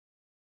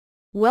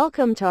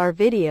Welcome to our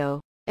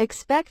video.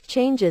 Expect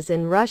changes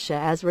in Russia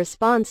as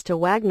response to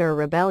Wagner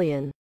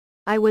rebellion.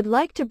 I would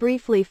like to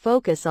briefly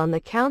focus on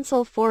the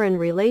Council Foreign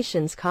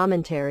Relations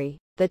Commentary,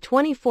 the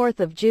 24th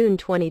of June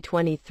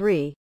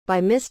 2023,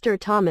 by Mr.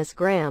 Thomas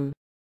Graham,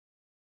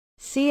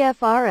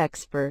 CFR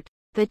expert.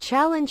 The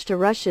challenge to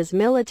Russia's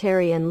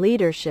military and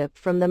leadership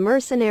from the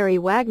mercenary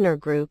Wagner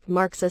group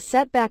marks a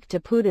setback to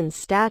Putin's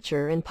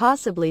stature and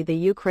possibly the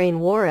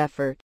Ukraine war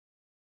effort.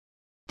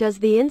 Does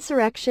the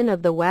insurrection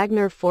of the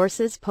Wagner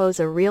forces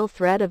pose a real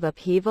threat of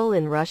upheaval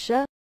in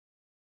Russia?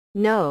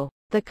 No,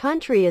 the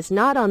country is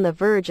not on the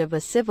verge of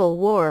a civil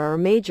war or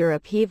major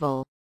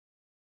upheaval.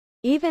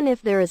 Even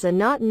if there is a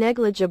not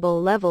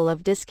negligible level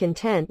of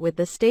discontent with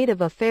the state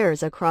of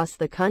affairs across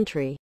the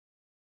country,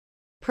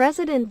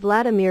 President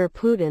Vladimir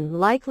Putin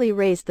likely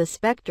raised the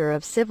specter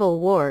of civil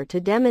war to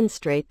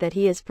demonstrate that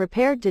he is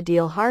prepared to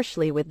deal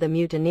harshly with the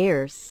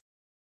mutineers,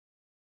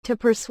 to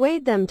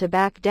persuade them to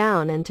back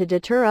down and to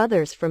deter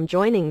others from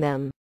joining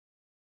them,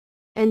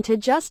 and to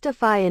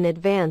justify in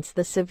advance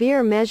the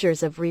severe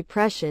measures of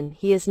repression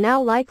he is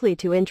now likely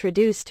to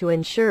introduce to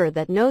ensure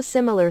that no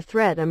similar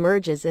threat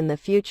emerges in the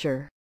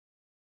future.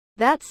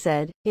 That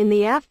said, in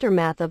the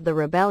aftermath of the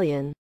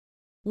rebellion,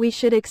 we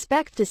should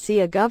expect to see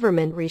a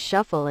government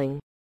reshuffling.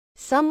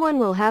 Someone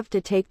will have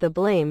to take the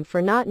blame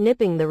for not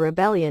nipping the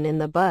rebellion in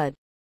the bud.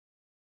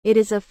 It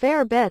is a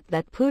fair bet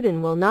that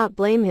Putin will not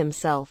blame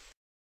himself.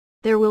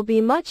 There will be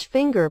much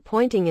finger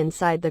pointing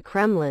inside the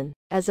Kremlin,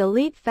 as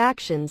elite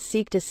factions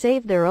seek to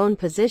save their own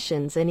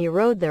positions and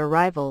erode their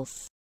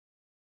rivals.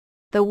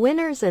 The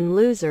winners and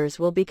losers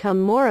will become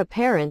more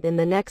apparent in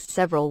the next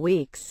several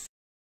weeks.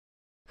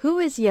 Who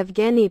is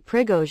Yevgeny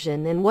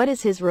Prigozhin and what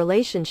is his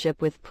relationship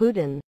with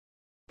Putin?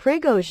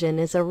 Prigozhin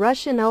is a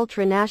Russian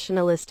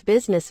ultranationalist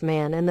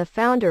businessman and the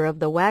founder of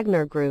the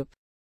Wagner Group,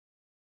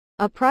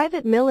 a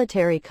private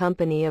military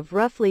company of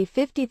roughly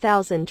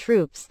 50,000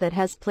 troops that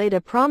has played a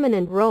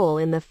prominent role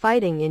in the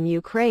fighting in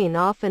Ukraine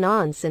off and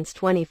on since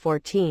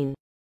 2014.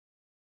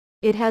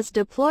 It has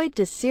deployed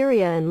to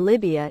Syria and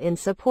Libya in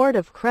support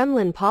of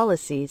Kremlin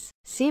policies,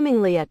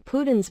 seemingly at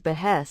Putin's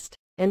behest,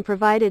 and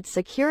provided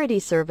security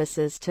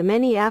services to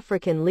many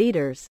African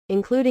leaders,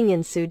 including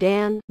in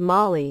Sudan,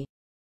 Mali,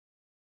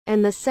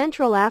 and the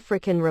Central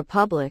African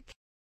Republic.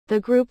 The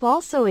group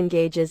also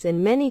engages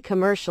in many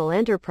commercial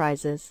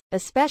enterprises,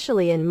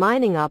 especially in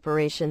mining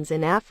operations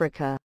in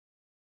Africa.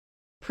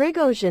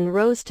 Prigozhin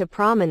rose to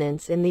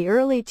prominence in the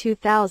early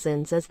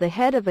 2000s as the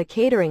head of a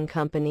catering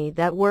company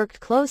that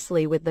worked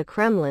closely with the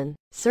Kremlin,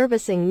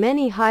 servicing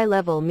many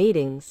high-level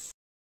meetings.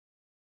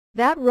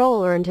 That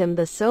role earned him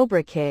the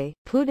sobriquet,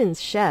 Putin's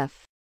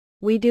chef.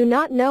 We do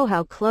not know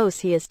how close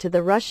he is to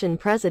the Russian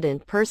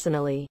president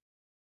personally,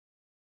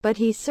 but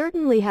he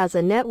certainly has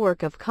a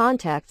network of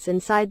contacts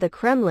inside the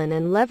Kremlin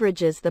and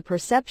leverages the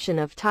perception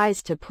of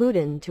ties to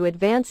Putin to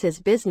advance his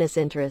business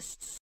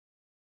interests.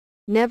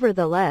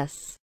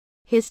 Nevertheless,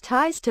 his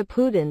ties to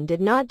Putin did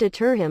not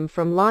deter him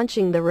from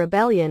launching the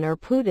rebellion or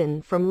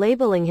Putin from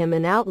labeling him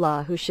an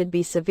outlaw who should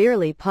be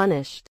severely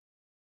punished.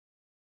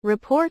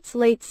 Reports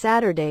late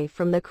Saturday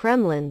from the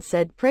Kremlin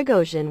said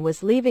Prigozhin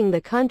was leaving the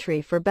country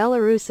for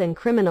Belarus and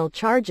criminal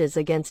charges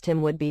against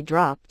him would be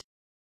dropped.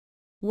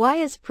 Why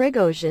is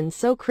Prigozhin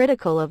so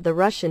critical of the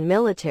Russian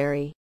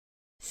military?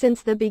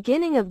 Since the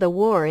beginning of the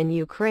war in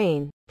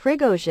Ukraine,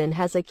 Prigozhin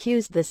has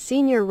accused the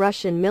senior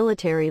Russian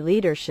military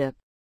leadership,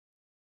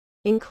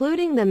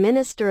 including the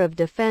Minister of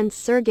Defense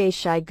Sergei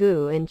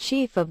Shoigu and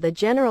Chief of the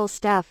General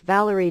Staff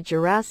Valery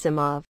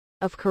Gerasimov,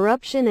 of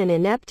corruption and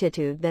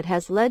ineptitude that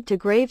has led to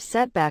grave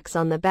setbacks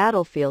on the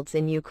battlefields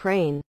in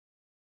Ukraine.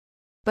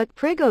 But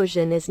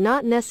Prigozhin is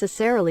not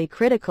necessarily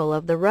critical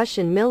of the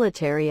Russian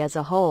military as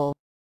a whole.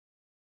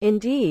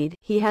 Indeed,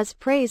 he has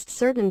praised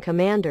certain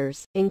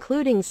commanders,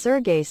 including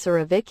Sergei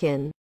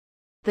Surovikin,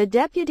 the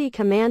deputy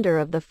commander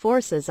of the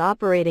forces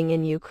operating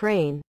in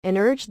Ukraine, and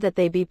urged that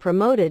they be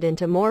promoted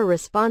into more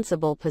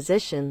responsible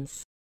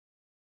positions.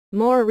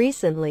 More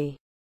recently,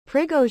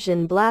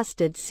 Prigozhin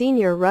blasted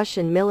senior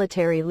Russian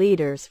military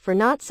leaders for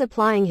not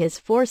supplying his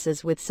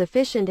forces with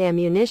sufficient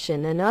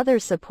ammunition and other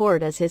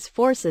support as his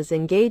forces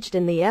engaged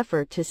in the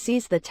effort to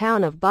seize the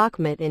town of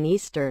Bakhmut in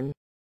eastern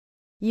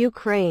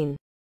Ukraine.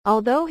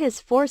 Although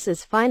his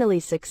forces finally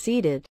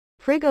succeeded,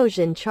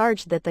 Prigozhin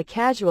charged that the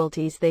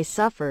casualties they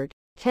suffered,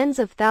 tens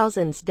of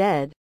thousands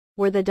dead,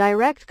 were the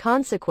direct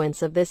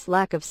consequence of this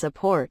lack of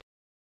support.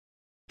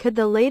 Could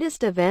the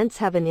latest events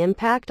have an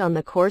impact on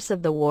the course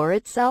of the war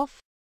itself?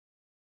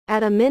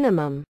 At a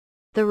minimum,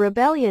 the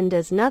rebellion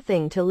does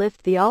nothing to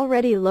lift the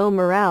already low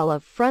morale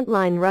of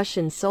frontline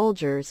Russian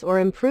soldiers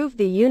or improve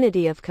the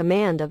unity of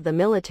command of the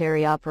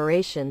military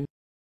operation.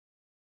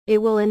 It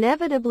will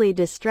inevitably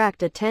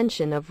distract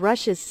attention of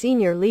Russia's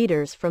senior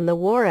leaders from the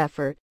war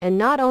effort, and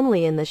not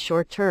only in the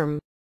short term.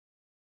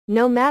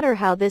 No matter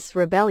how this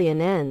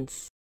rebellion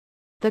ends,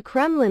 the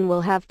Kremlin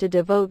will have to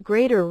devote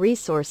greater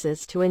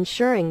resources to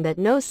ensuring that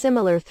no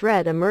similar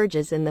threat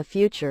emerges in the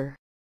future.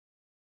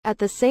 At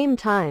the same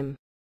time,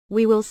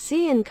 We will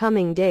see in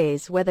coming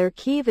days whether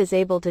Kyiv is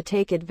able to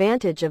take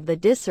advantage of the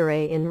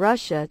disarray in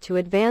Russia to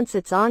advance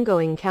its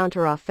ongoing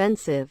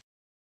counteroffensive.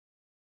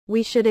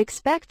 We should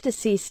expect to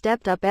see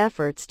stepped-up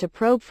efforts to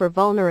probe for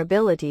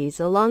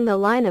vulnerabilities along the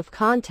line of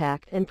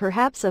contact and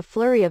perhaps a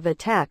flurry of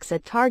attacks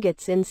at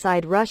targets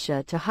inside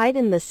Russia to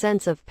heighten the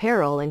sense of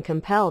peril and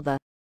compel the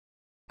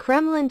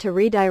Kremlin to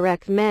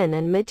redirect men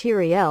and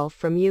materiel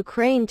from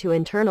Ukraine to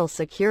internal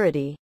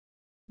security.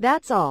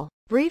 That's all.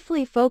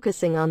 Briefly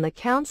focusing on the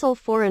Council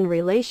Foreign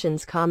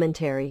Relations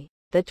Commentary,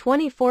 the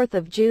 24th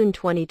of June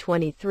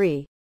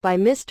 2023, by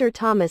Mr.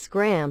 Thomas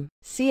Graham,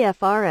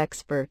 CFR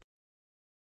expert.